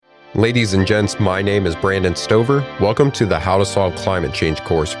Ladies and gents, my name is Brandon Stover. Welcome to the How to Solve Climate Change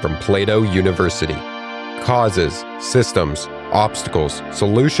course from Plato University. Causes, systems, obstacles,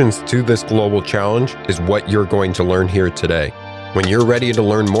 solutions to this global challenge is what you're going to learn here today. When you're ready to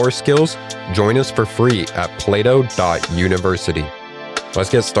learn more skills, join us for free at plato.university. Let's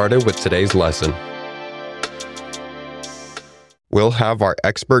get started with today's lesson. We'll have our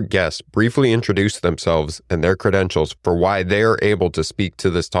expert guests briefly introduce themselves and their credentials for why they are able to speak to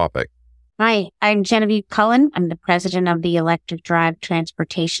this topic. Hi, I'm Genevieve Cullen. I'm the president of the Electric Drive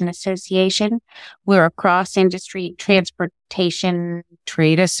Transportation Association. We're a cross-industry transportation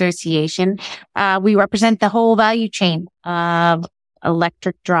trade association. We represent the whole value chain of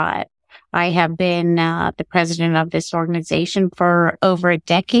electric drive. I have been the president of this organization for over a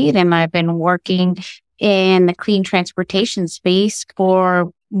decade, and I've been working in the clean transportation space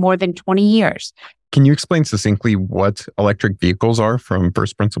for more than 20 years. Can you explain succinctly what electric vehicles are from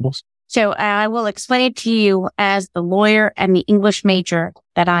first principles? So I will explain it to you as the lawyer and the English major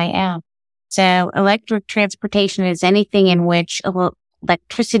that I am. So electric transportation is anything in which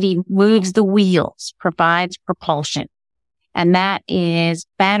electricity moves the wheels, provides propulsion. And that is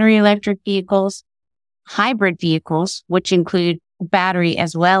battery electric vehicles, hybrid vehicles, which include battery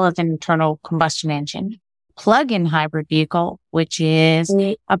as well as an internal combustion engine, plug-in hybrid vehicle, which is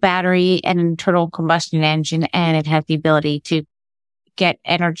a battery and an internal combustion engine, and it has the ability to get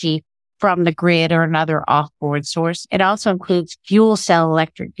energy from the grid or another off-board source. It also includes fuel cell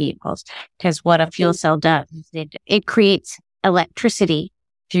electric vehicles, because what a fuel cell does is it creates electricity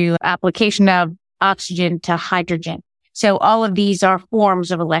through application of oxygen to hydrogen. So all of these are forms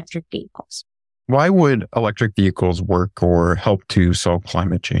of electric vehicles. Why would electric vehicles work or help to solve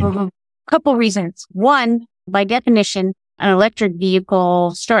climate change? Couple reasons. One, by definition, an electric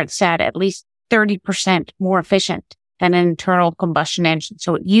vehicle starts at least 30% more efficient than an internal combustion engine.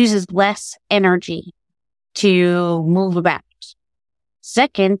 So it uses less energy to move about.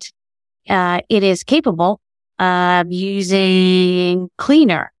 Second, it is capable of using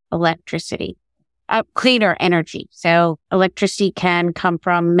cleaner energy. So electricity can come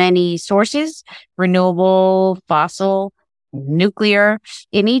from many sources: renewable, fossil, nuclear.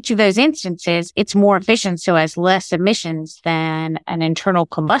 In each of those instances, it's more efficient, so has less emissions than an internal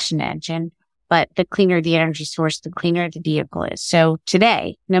combustion engine. But the cleaner the energy source, the cleaner the vehicle is. So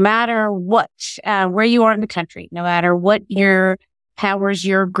today, no matter what, where you are in the country, no matter what powers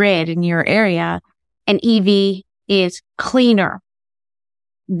your grid in your area, an EV is cleaner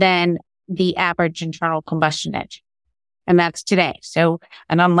than the average internal combustion engine. And that's today. So,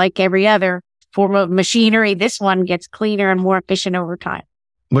 and unlike every other form of machinery, this one gets cleaner and more efficient over time.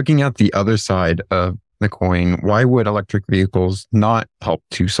 Looking at the other side of the coin, why would electric vehicles not help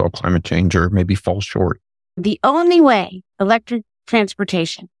to solve climate change or maybe fall short? The only way electric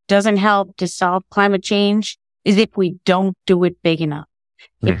transportation doesn't help to solve climate change is if we don't do it big enough.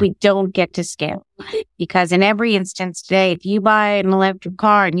 If we don't get to scale. Because in every instance today, if you buy an electric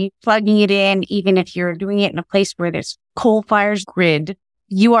car and you're plugging it in, even if you're doing it in a place where there's coal fires grid,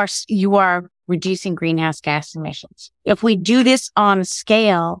 you are reducing greenhouse gas emissions. If we do this on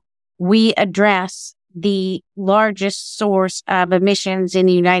scale, we address the largest source of emissions in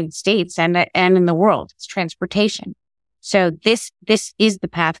the United States and in the world. It's transportation. So this is the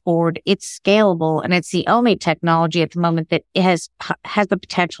path forward. It's scalable, and it's the only technology at the moment that has the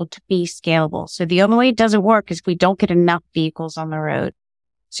potential to be scalable. So the only way it doesn't work is if we don't get enough vehicles on the road.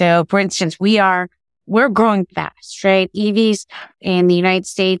 So for instance, we're growing fast, right? EVs in the United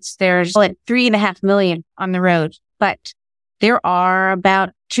States, there's 3.5 million on the road, but there are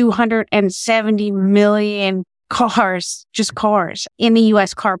about 270 million cars, just cars in the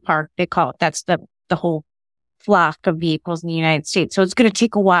U.S. car park, they call it. That's the whole flock of vehicles in the United States. So it's going to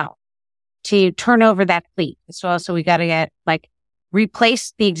take a while to turn over that fleet. So we got to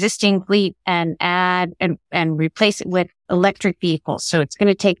replace the existing fleet and add and replace it with electric vehicles. So it's going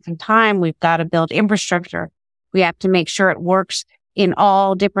to take some time. We've got to build infrastructure. We have to make sure it works in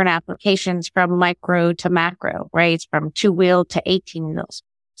all different applications from micro to macro, right? It's from 2-wheel to 18 wheels.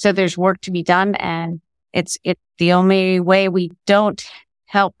 So there's work to be done, and it's the only way we don't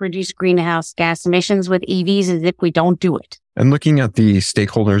help reduce greenhouse gas emissions with EVs is if we don't do it. And looking at the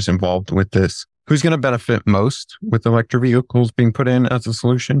stakeholders involved with this, who's going to benefit most with electric vehicles being put in as a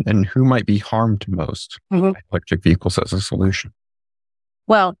solution, and who might be harmed most by electric vehicles as a solution?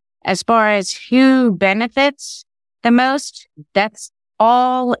 Well, as far as who benefits the most, that's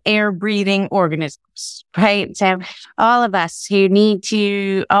all air-breathing organisms, right? So all of us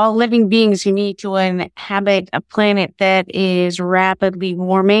all living beings who need to inhabit a planet that is rapidly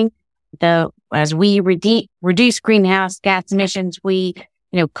warming, as we reduce greenhouse gas emissions, we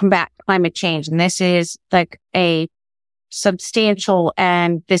combat climate change. And this is like a substantial,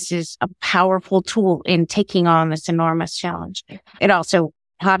 and this is a powerful tool in taking on this enormous challenge. It also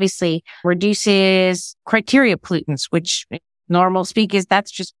obviously reduces criteria pollutants, which normal speak is that's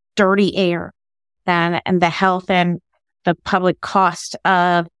just dirty air. And the health and the public cost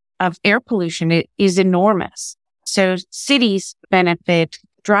of air pollution is enormous. So cities benefit,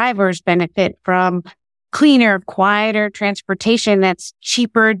 drivers benefit from cleaner, quieter transportation that's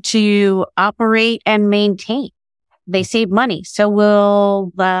cheaper to operate and maintain. They save money. So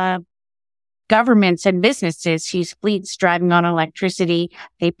will the governments and businesses whose fleets driving on electricity.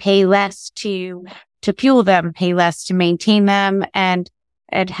 They pay less to fuel them, pay less to maintain them. And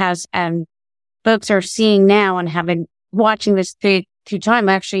folks are seeing now and have been watching this through time.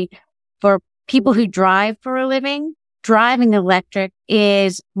 Actually, for people who drive for a living, driving electric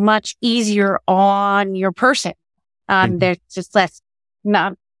is much easier on your person. There's just less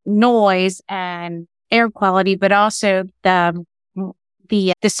noise and air quality, but also the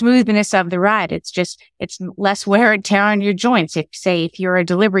smoothness of the ride. It's less wear and tear on your joints. If you're a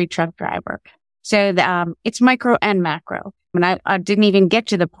delivery truck driver. So it's micro and macro. And I didn't even get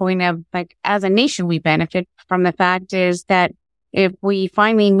to the point of, like, as a nation, we benefit from the fact is that if we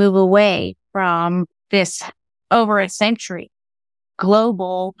finally move away from this over a century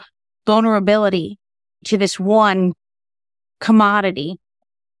global vulnerability to this one commodity,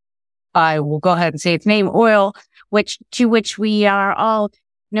 I will go ahead and say its name, oil, to which we are all,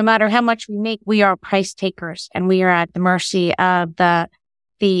 no matter how much we make, we are price takers, and we are at the mercy of the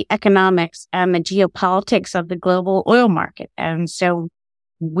economics and the geopolitics of the global oil market. And so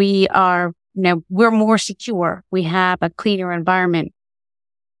we are, we're more secure. We have a cleaner environment.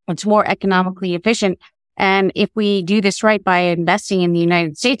 It's more economically efficient. And if we do this right by investing in the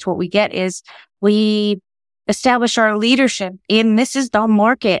United States, what we get is we establish our leadership in this is the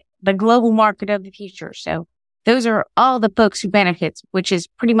market, the global market of the future. So those are all the folks who benefit, which is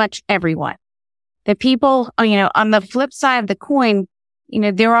pretty much everyone. The people, on the flip side of the coin,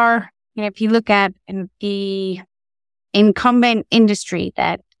 there are, if you look at the incumbent industry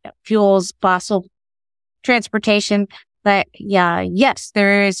that fuels fossil transportation, that, yes,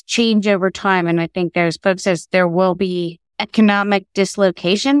 there is change over time. And I think there's folks as there will be economic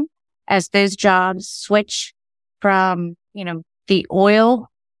dislocation as those jobs switch from, the oil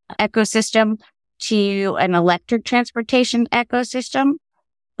ecosystem to an electric transportation ecosystem.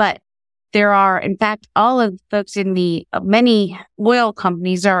 But there are, in fact, all of the folks in the many oil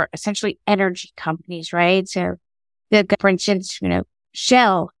companies are essentially energy companies, right? So, for instance,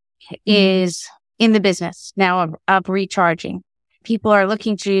 Shell is in the business now of recharging. People are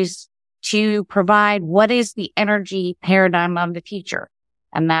looking to provide what is the energy paradigm of the future.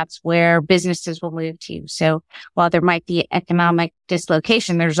 And that's where businesses will move to. So while there might be economic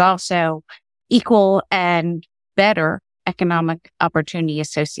dislocation, there's also equal and better economic opportunity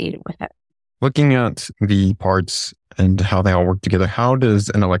associated with it. Looking at the parts and how they all work together, how does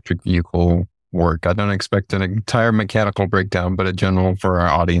an electric vehicle work? I don't expect an entire mechanical breakdown, but a general for our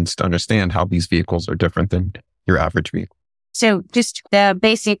audience to understand how these vehicles are different than your average vehicle. So just the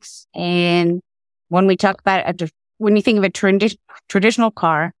basics. And when we talk about when you think of a traditional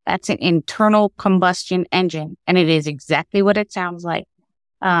car, that's an internal combustion engine, and it is exactly what it sounds like.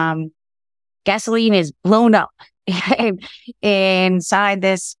 Gasoline is blown up inside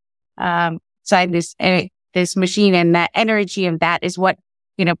this machine, and that energy of that is what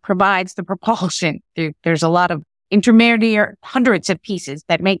provides the propulsion. There's a lot of intermediate hundreds of pieces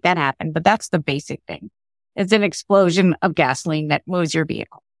that make that happen, but that's the basic thing. It's an explosion of gasoline that moves your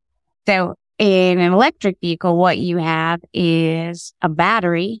vehicle. So in an electric vehicle, what you have is a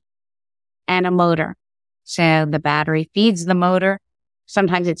battery and a motor. So the battery feeds the motor.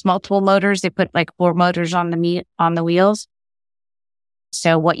 Sometimes it's multiple motors. They put like 4 motors on the wheels.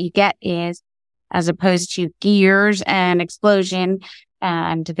 So what you get is, as opposed to gears and explosion,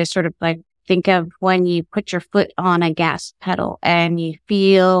 and this sort of like, think of when you put your foot on a gas pedal and you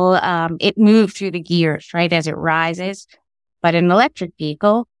feel it move through the gears, right, as it rises. But an electric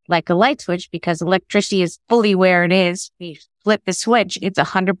vehicle, like a light switch, because electricity is fully where it is, you flip the switch, it's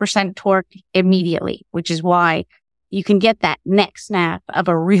 100% torque immediately, which is why you can get that neck snap of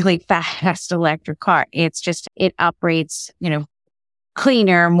a really fast electric car. It's just, it operates,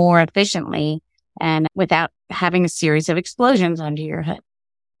 cleaner, more efficiently, and without having a series of explosions under your hood.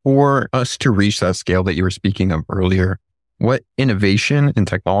 For us to reach that scale that you were speaking of earlier, what innovation in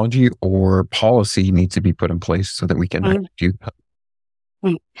technology or policy needs to be put in place so that we can do that?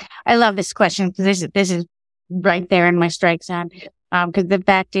 I love this question because this is right there in my strike zone. Because the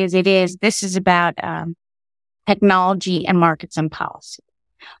fact is, this is about technology and markets and policy.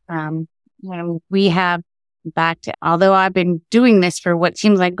 We have although I've been doing this for what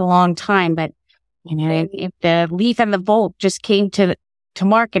seems like a long time, but if the Leaf and the Volt just came to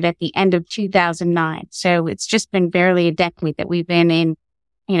market at the end of 2009. So it's just been barely a decade that we've been in,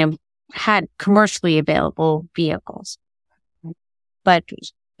 had commercially available vehicles.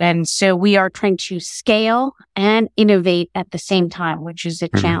 And so we are trying to scale and innovate at the same time, which is a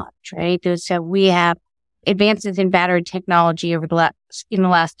challenge, right? So we have advances in battery technology in the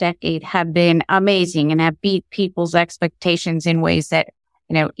last decade have been amazing and have beat people's expectations in ways that,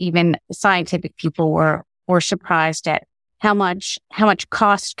 even scientific people were surprised at how much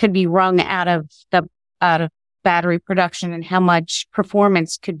cost could be wrung out of battery production and how much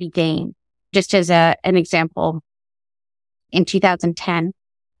performance could be gained. Just as an example, in 2010,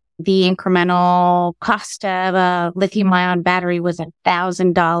 the incremental cost of a lithium-ion battery was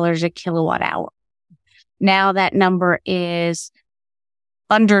 $1,000 a kilowatt hour. Now that number is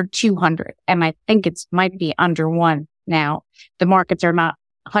under 200, and I think it might be under 1 now. The markets are not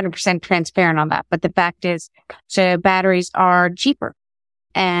 100% transparent on that, but the fact is, so batteries are cheaper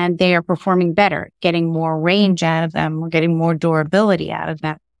and they are performing better, getting more range out of them. We're getting more durability out of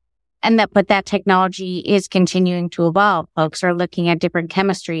them. But that technology is continuing to evolve. Folks are looking at different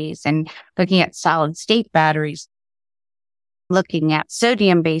chemistries and looking at solid state batteries, looking at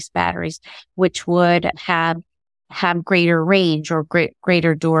sodium-based batteries, which would have greater range or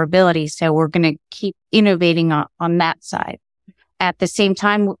greater durability. So we're going to keep innovating on that side. At the same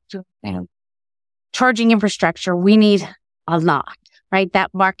time, charging infrastructure, we need a lot, right?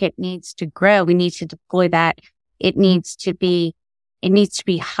 That market needs to grow. We need to deploy that. It needs to be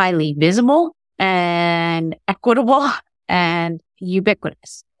highly visible and equitable and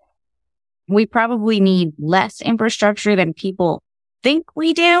ubiquitous. We probably need less infrastructure than people think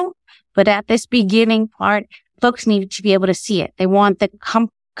we do, but at this beginning part, folks need to be able to see it. They want the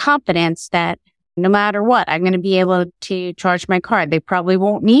confidence that no matter what, I'm going to be able to charge my car. They probably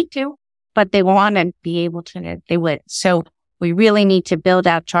won't need to, but they want to be able to, they would. So we really need to build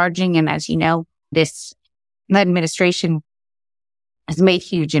out charging. And as you know, this administration has made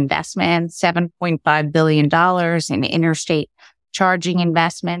huge investments, $7.5 billion in interstate charging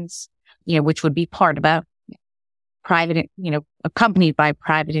investments, which would be part of a private, accompanied by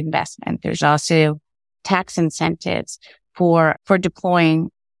private investment. There's also tax incentives for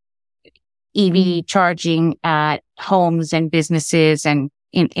deploying EV charging at homes and businesses and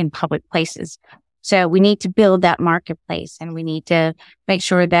in public places. So we need to build that marketplace, and we need to make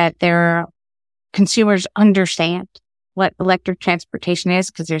sure that consumers understand what electric transportation is,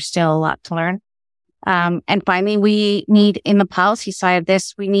 because there's still a lot to learn. And finally, we need, in the policy side of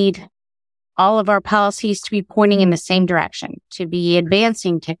this, we need all of our policies to be pointing in the same direction, to be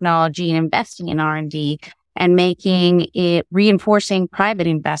advancing technology and investing in R&D and reinforcing private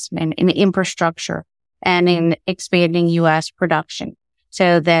investment in infrastructure and in expanding U.S. production,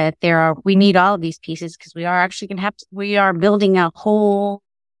 so that we need all of these pieces, because we are actually we are building a whole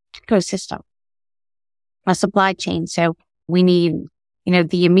ecosystem, a supply chain. So we need,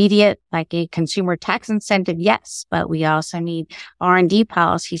 the immediate, like a consumer tax incentive, yes, but we also need R&D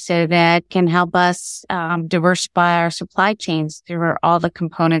policy so that can help us diversify our supply chains through all the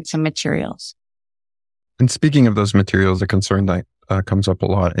components and materials. And speaking of those materials, a concern that comes up a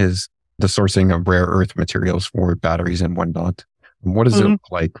lot is the sourcing of rare earth materials for batteries and whatnot. What does it look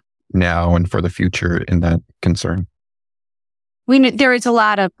like now and for the future in that concern? There's a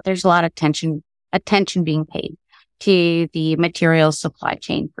lot of attention being paid to the materials supply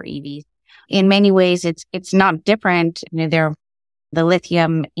chain for EVs. In many ways, it's not different. The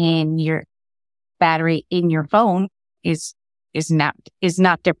lithium in your battery in your phone is not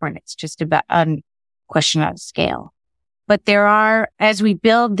different. It's just about a question of scale. But as we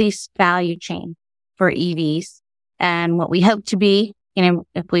build this value chain for EVs and what we hope to be,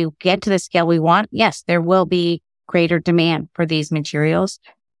 if we get to the scale we want, yes, there will be greater demand for these materials.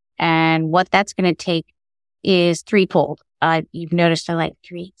 And what that's going to take is threefold. You've noticed I like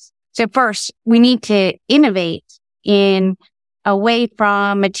threes. So first, we need to innovate in away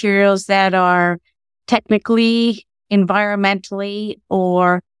from materials that are technically, environmentally,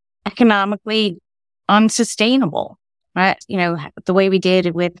 or economically unsustainable, right? The way we did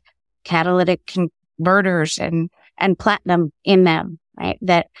it with catalytic converters and platinum in them, right?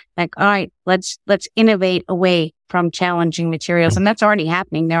 That all right, let's innovate away from challenging materials. And that's already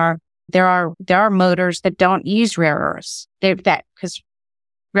happening. There are motors that don't use rare earths. Because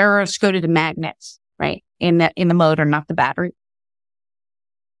rare earths go to the magnets, right? In the motor, not the battery.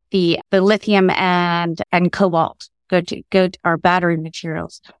 The lithium and cobalt go to our battery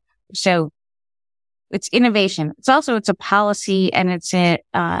materials. So it's innovation. It's a policy, and it's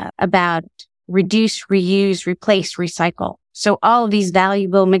about reduce, reuse, replace, recycle. So all of these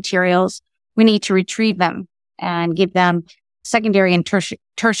valuable materials, we need to retrieve them and give them secondary and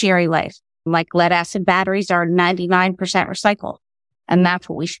tertiary life. Like lead acid batteries are 99% recycled. And that's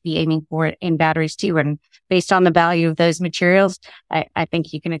what we should be aiming for in batteries too. And based on the value of those materials, I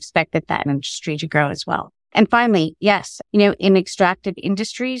think you can expect that industry to grow as well. And finally, yes, in extractive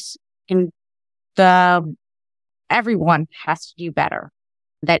industries, everyone has to do better.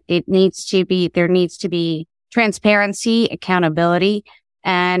 There needs to be transparency, accountability,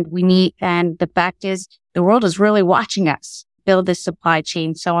 and the fact is the world is really watching us build this supply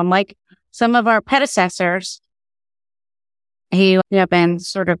chain. So unlike some of our predecessors who have been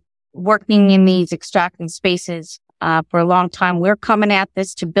sort of working in these extractive spaces for a long time, we're coming at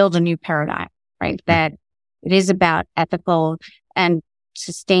this to build a new paradigm, right? That it is about ethical and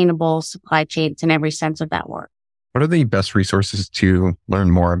sustainable supply chains in every sense of that word. What are the best resources to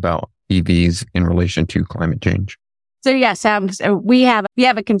learn more about EVs in relation to climate change? So yes, so we have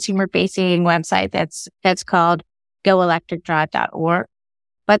a consumer facing website that's called goelectricdrive.org.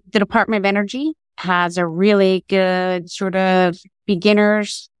 But the Department of Energy has a really good sort of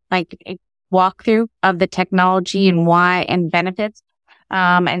beginners walkthrough of the technology and why and benefits.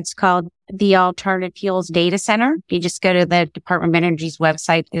 And it's called the Alternative Fuels Data Center. If you just go to the Department of Energy's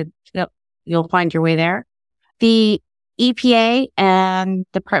website, you'll find your way there. The EPA and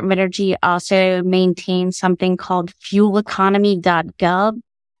Department of Energy also maintain something called fueleconomy.gov.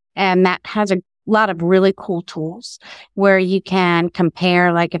 And that has a lot of really cool tools where you can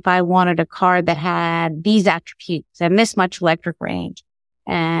compare, like if I wanted a car that had these attributes and this much electric range,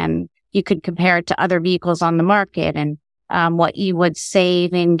 and you could compare it to other vehicles on the market and what you would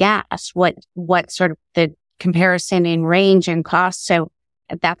save in gas, what sort of the comparison in range and cost. So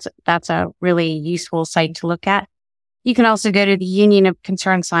that's a really useful site to look at. You can also go to the Union of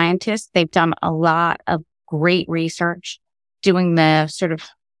Concerned Scientists. They've done a lot of great research doing the sort of,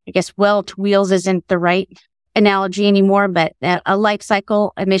 I guess, well to wheels isn't the right analogy anymore, but a life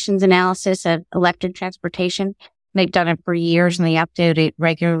cycle emissions analysis of electric transportation. They've done it for years and they update it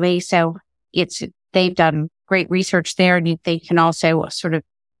regularly. So they've done great research there, and they can also sort of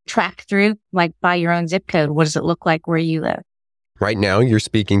track through, like by your own zip code. What does it look like where you live? Right now, you're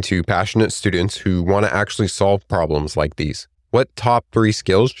speaking to passionate students who want to actually solve problems like these. What top 3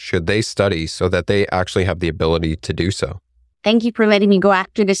 skills should they study so that they actually have the ability to do so? Thank you for letting me go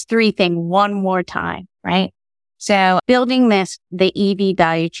after this 3 thing one more time, right? So building the EV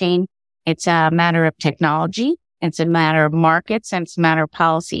value chain, it's a matter of technology, it's a matter of markets, and it's a matter of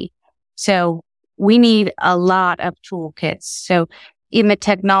policy. So we need a lot of toolkits. So in the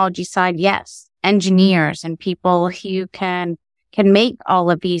technology side, yes, engineers and people who can make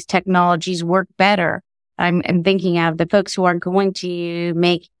all of these technologies work better. I'm thinking of the folks who are going to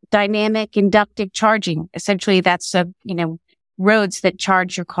make dynamic inductive charging. Essentially, that's roads that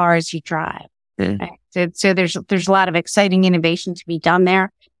charge your car as you drive. Right? So there's a lot of exciting innovation to be done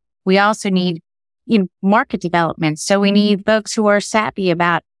there. We also need market development. So we need folks who are savvy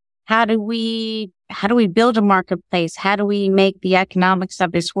about how do we build a marketplace? How do we make the economics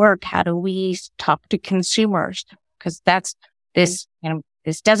of this work? How do we talk to consumers? Because this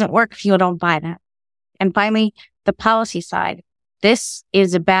doesn't work if you don't buy that. And finally, the policy side. This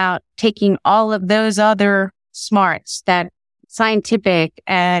is about taking all of those other smarts, that scientific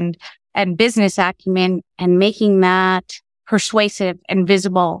and business acumen, and making that persuasive and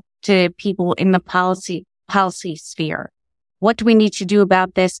visible to people in the policy sphere. What do we need to do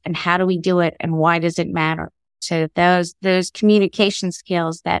about this, and how do we do it, and why does it matter? So those communication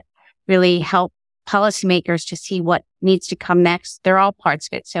skills that really help policymakers to see what needs to come next, they're all parts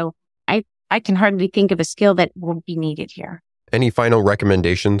of it. So I can hardly think of a skill that won't be needed here. Any final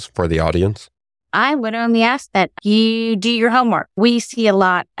recommendations for the audience? I would only ask that you do your homework. We see a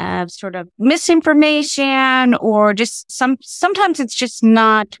lot of sort of misinformation, or just sometimes it's just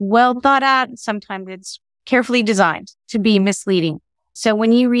not well thought out. Sometimes it's carefully designed to be misleading. So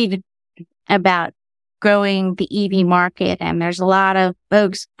when you read about growing the EV market, and there's a lot of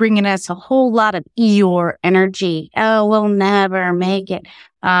folks bringing us a whole lot of Eeyore energy. Oh, we'll never make it.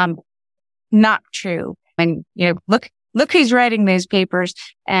 Not true. And, look who's writing those papers,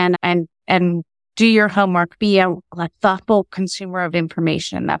 and do your homework. Be a thoughtful consumer of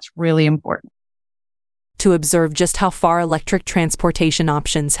information. That's really important. To observe just how far electric transportation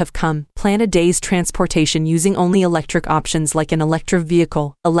options have come, plan a day's transportation using only electric options like an electric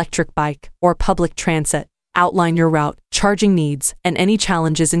vehicle, electric bike, or public transit. Outline your route, charging needs, and any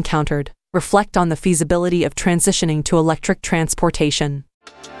challenges encountered. Reflect on the feasibility of transitioning to electric transportation.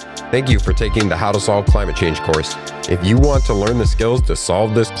 Thank you for taking the How to Solve Climate Change course. If you want to learn the skills to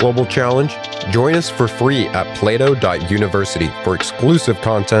solve this global challenge, join us for free at plato.university for exclusive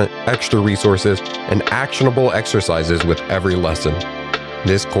content, extra resources, and actionable exercises with every lesson.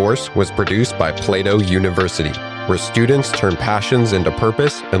 This course was produced by Plato University, where students turn passions into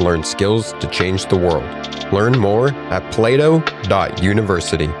purpose and learn skills to change the world. Learn more at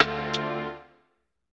plato.university.